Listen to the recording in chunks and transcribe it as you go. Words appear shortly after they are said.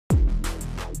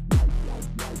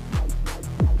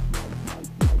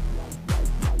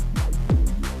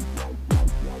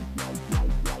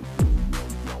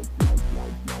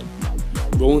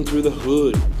Rolling through the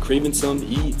hood, craving some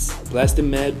eats, blasting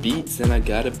mad beats, and I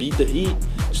gotta beat the heat.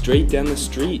 Straight down the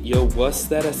street, yo, what's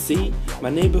that I see?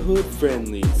 My neighborhood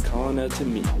friendlies calling out to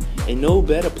me. Ain't no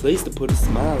better place to put a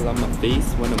smile on my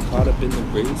face when I'm caught up in the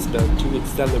race, about to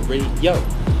accelerate. Yo,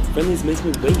 friendlies makes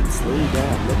me wait, slow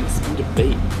down, let me speed a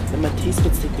bait. Let my taste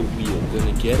buds take the wheel,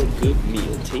 gonna get a good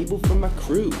meal. Table for my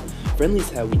crew,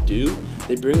 friendlies how we do.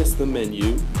 They bring us the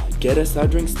menu, get us our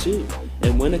drinks too.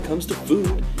 And when it comes to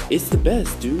food, it's the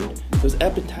best, dude. Those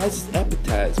appetizers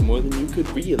appetize more than you could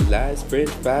realize. French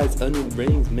fries, onion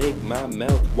rings make my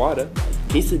mouth water.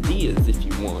 Quesadillas if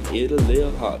you want it a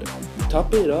little harder.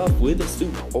 Top it off with a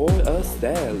soup or a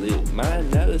salad. My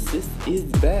analysis is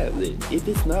valid. If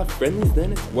it's not friendlies,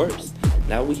 then it's worse.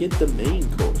 Now we hit the main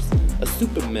course. A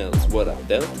super meal's what I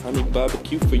felt. Honey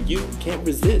barbecue for you, can't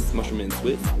resist. Mushroom and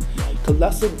Swiss.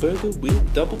 Colossal burger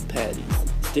with double patties.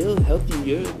 Still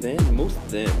healthier than most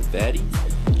of them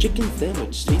fatties. Chicken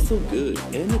sandwich tastes so good,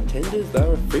 and the tenders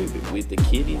are a favorite with the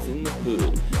kiddies in the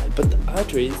hood. But the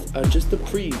entrees are just a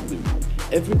prelude.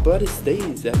 Everybody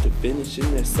stays after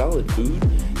finishing their solid food.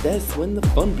 That's when the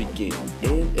fun begins,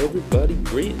 and everybody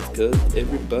grins, cause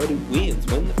everybody wins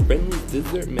when the friendly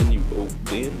dessert menu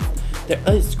opens. Their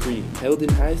ice cream held in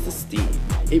highest esteem.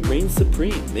 It reigns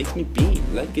supreme, makes me beam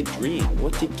like a dream.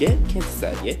 What to get, can't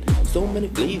decide yet. So many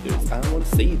flavors, I wanna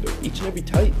savor each and every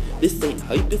type. This ain't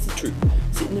hype, it's the truth.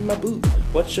 Sitting in my booth,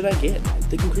 what should I get?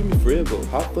 Thick and creamy fribble,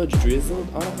 hot fudge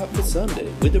drizzled on a hot for Sunday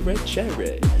with a red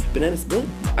cherry. Banana split,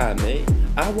 I may.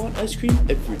 I want ice cream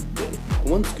every day.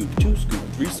 1 scoop, 2 scoop,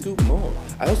 3 scoop more.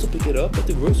 I also pick it up at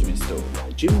the grocery store.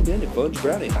 Jim Denny fudge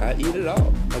brownie, I eat it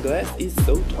all. My glass is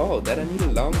so tall that I need a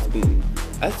long spoon.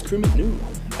 Ice cream at noon,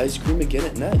 ice cream again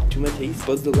at night. To my taste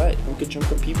buds delight, hunk a chunk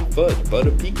of PB fudge, butter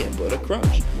pecan, butter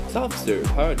crunch, soft serve,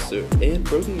 hard serve, and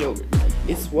frozen yogurt.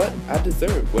 It's what I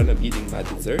deserve when I'm eating my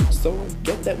dessert, so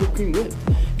get that whipped cream whipped,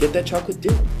 get that chocolate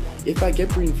dip. If I get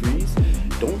green freeze,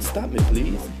 don't stop me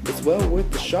please. It's well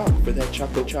worth the shock for that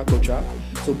choco choc.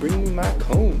 So bring me my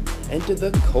cone, enter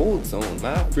the cold zone.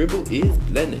 My fribble is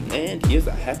blending, and here's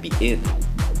a happy ending.